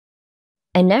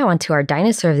And now onto our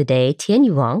dinosaur of the day,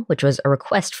 Tianyulong, which was a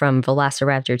request from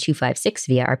Velociraptor256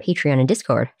 via our Patreon and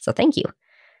Discord, so thank you.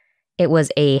 It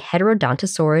was a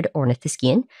Heterodontosaurid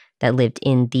ornithischian that lived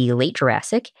in the Late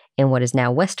Jurassic in what is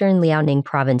now Western Liaoning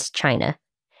Province, China.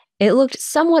 It looked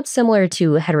somewhat similar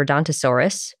to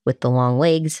Heterodontosaurus, with the long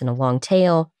legs and a long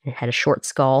tail. It had a short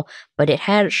skull, but it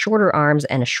had shorter arms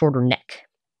and a shorter neck.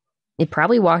 It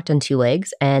probably walked on two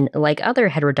legs, and like other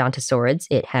Heterodontosaurids,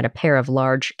 it had a pair of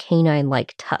large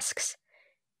canine-like tusks.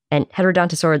 And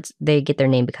Heterodontosaurids, they get their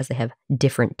name because they have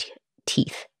different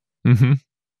teeth. Mm-hmm.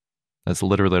 That's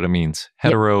literally what it means.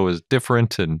 Hetero is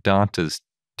different, and dont is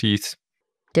teeth.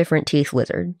 Different teeth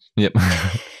lizard. Yep.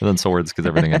 And then swords, because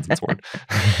everything ends in sword.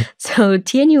 So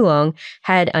Tianyulong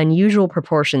had unusual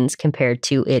proportions compared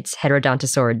to its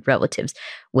Heterodontosaurid relatives,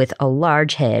 with a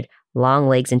large head, long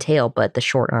legs and tail, but the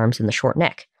short arms and the short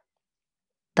neck.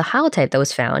 The holotype that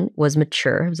was found was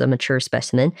mature. It was a mature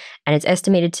specimen, and it's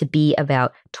estimated to be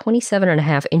about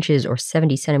 27.5 inches or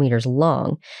 70 centimeters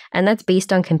long, and that's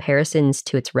based on comparisons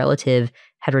to its relative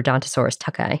Heterodontosaurus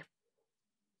tucki.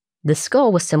 The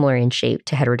skull was similar in shape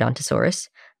to Heterodontosaurus,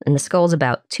 and the skull is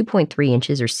about 2.3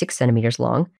 inches or 6 centimeters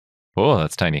long. Oh,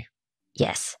 that's tiny.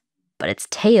 Yes, but its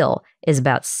tail is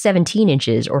about 17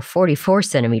 inches or 44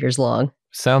 centimeters long.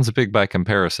 Sounds big by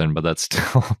comparison, but that's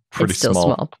still pretty It's still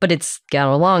small. But it's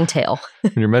got a long tail.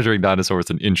 When you're measuring dinosaurs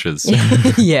in inches.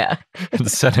 Yeah. In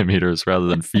centimeters rather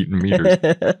than feet and meters.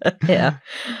 Yeah.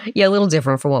 Yeah, a little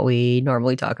different from what we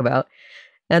normally talk about.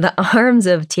 Now, the arms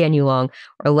of Tianyulong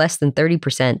are less than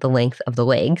 30% the length of the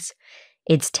legs.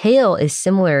 Its tail is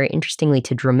similar, interestingly,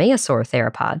 to dromaeosaur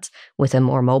theropods, with a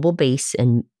more mobile base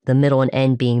and the middle and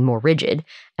end being more rigid,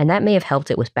 and that may have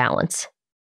helped it with balance.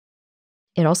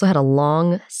 It also had a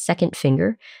long second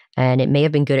finger, and it may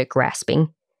have been good at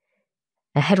grasping.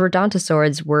 The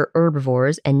Heterodontosaurids were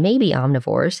herbivores and maybe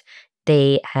omnivores.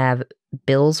 They have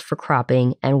bills for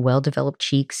cropping and well-developed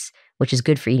cheeks, which is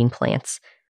good for eating plants.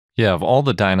 Yeah, of all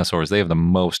the dinosaurs, they have the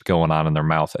most going on in their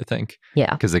mouth, I think.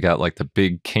 Yeah. Because they got like the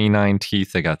big canine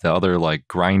teeth, they got the other like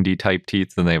grindy type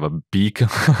teeth, and they have a beak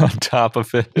on top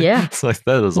of it. Yeah. It's like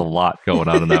that is a lot going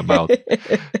on in that mouth.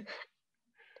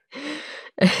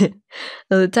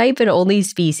 The type and only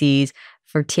species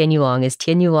for Tianyulong is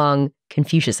Tianyulong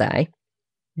confuciusi.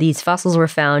 These fossils were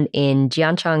found in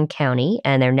Jianchang County,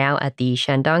 and they're now at the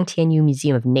Shandong Tianyu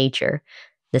Museum of Nature.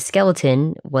 The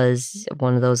skeleton was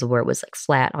one of those where it was like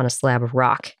flat on a slab of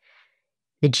rock.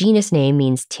 The genus name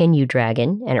means Tianyu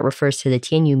dragon, and it refers to the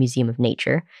Tianyu Museum of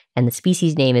Nature, and the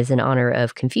species name is in honor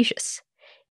of Confucius.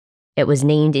 It was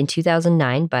named in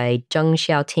 2009 by Zheng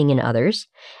Xiaoting and others,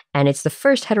 and it's the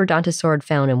first heterodontosaurid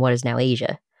found in what is now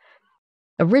Asia.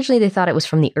 Originally, they thought it was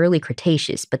from the early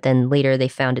Cretaceous, but then later they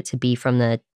found it to be from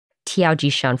the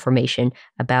Tianyulong Formation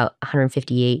about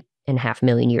 158.5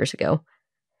 million years ago.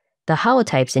 The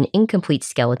holotype's an incomplete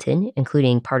skeleton,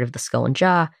 including part of the skull and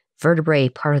jaw, vertebrae,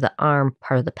 part of the arm,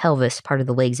 part of the pelvis, part of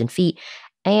the legs and feet,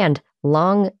 and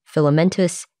long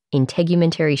filamentous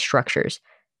integumentary structures,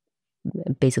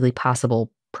 basically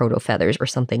possible proto-feathers or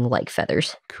something like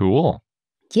feathers. Cool.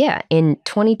 Yeah, in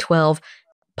 2012,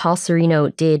 Paul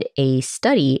Serino did a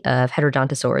study of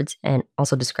heterodontosaurids and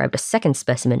also described a second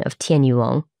specimen of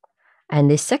Tianyulong. And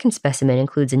this second specimen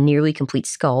includes a nearly complete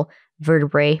skull,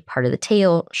 vertebrae, part of the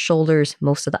tail, shoulders,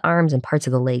 most of the arms, and parts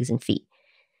of the legs and feet.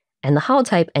 And the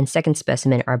holotype and second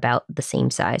specimen are about the same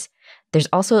size. There's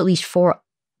also at least 4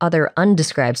 other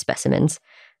undescribed specimens.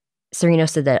 Serino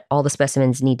said that all the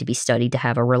specimens need to be studied to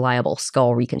have a reliable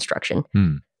skull reconstruction.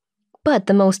 But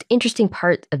the most interesting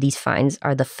part of these finds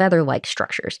are the feather-like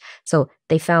structures. So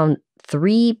they found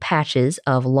 3 patches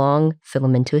of long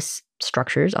filamentous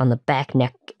structures on the back,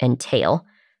 neck, and tail.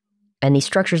 And these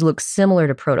structures look similar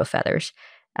to proto-feathers.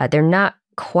 They're not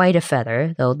quite a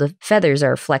feather, though the feathers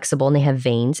are flexible and they have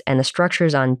veins, and the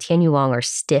structures on Tianyulong are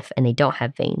stiff and they don't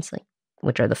have veins,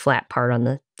 which are the flat part on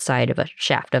the side of a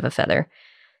shaft of a feather.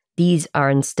 These are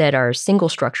instead single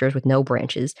structures with no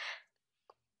branches.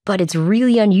 But it's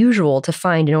really unusual to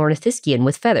find an ornithischian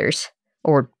with feathers,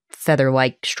 or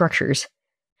feather-like structures.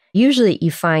 Usually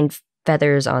you find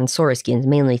feathers on sauroskins,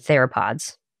 mainly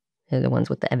theropods. They're the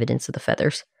ones with the evidence of the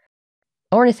feathers.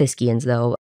 Ornithischians,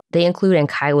 though, they include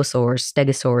ankylosaurs,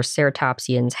 stegosaurs,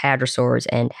 ceratopsians, hadrosaurs,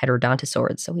 and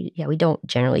heterodontosaurids. So we don't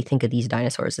generally think of these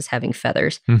dinosaurs as having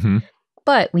feathers. Mm-hmm.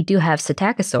 But we do have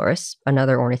Psittacosaurus,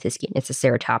 another ornithischian. It's a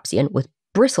ceratopsian with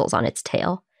bristles on its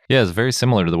tail. Yeah, it's very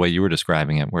similar to the way you were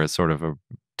describing it, where it's sort of a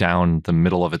down the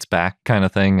middle of its back kind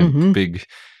of thing, and big,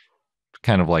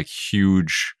 kind of like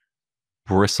huge,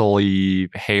 bristly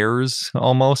hairs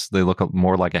almost. They look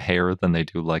more like a hair than they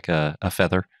do like a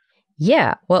feather.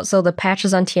 Yeah, well, so the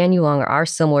patches on Tianyulong are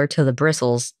similar to the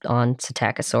bristles on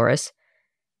Psittacosaurus.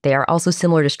 They are also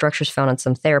similar to structures found on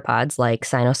some theropods like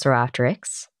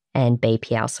Sinosauropteryx and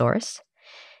Beipiaosaurus.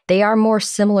 They are more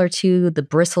similar to the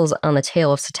bristles on the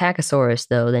tail of Psittacosaurus,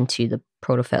 though, than to the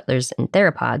protofeathers and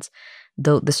theropods,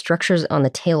 though the structures on the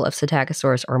tail of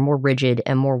Psittacosaurus are more rigid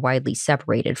and more widely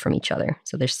separated from each other,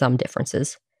 so there's some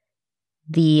differences.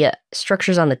 The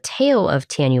structures on the tail of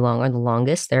Tianyulong are the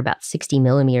longest. They're about 60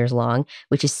 millimeters long,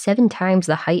 which is 7 times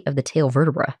the height of the tail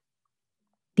vertebra.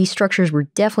 These structures were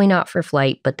definitely not for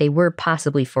flight, but they were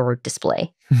possibly for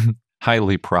display.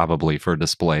 Highly probably for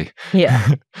display. Yeah.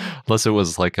 Unless it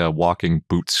was like a walking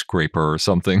boot scraper or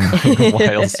something.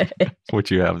 Why else would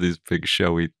you have these big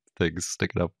showy things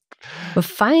sticking up? But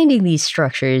finding these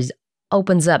structures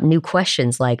opens up new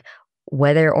questions like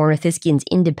whether ornithischians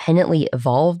independently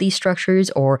evolved these structures,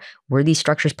 or were these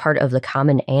structures part of the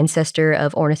common ancestor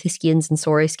of ornithischians and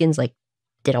saurischians? Like,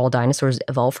 did all dinosaurs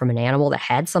evolve from an animal that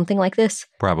had something like this?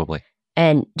 Probably.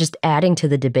 And just adding to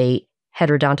the debate,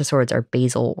 heterodontosaurids are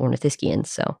basal ornithischians,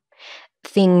 so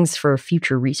things for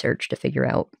future research to figure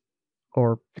out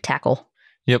or tackle.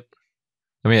 Yep.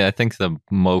 I mean, I think the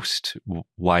most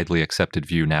widely accepted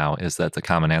view now is that the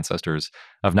common ancestors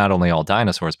of not only all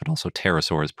dinosaurs, but also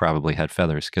pterosaurs probably had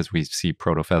feathers, because we see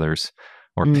protofeathers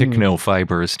or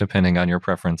pycnofibers, depending on your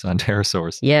preference on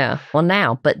pterosaurs. Yeah, well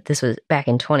now, but this was back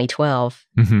in 2012.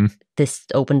 This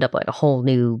opened up like a whole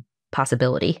new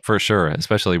possibility. For sure,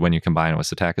 especially when you combine it with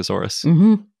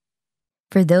Psittacosaurus.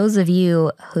 For those of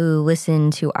you who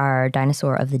listen to our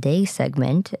Dinosaur of the Day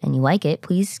segment and you like it,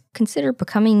 please consider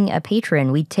becoming a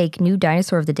patron. We take new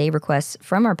Dinosaur of the Day requests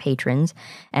from our patrons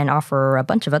and offer a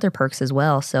bunch of other perks as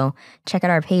well. So check out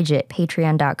our page at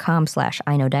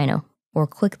patreon.com/iknowdino or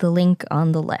click the link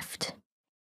on the left.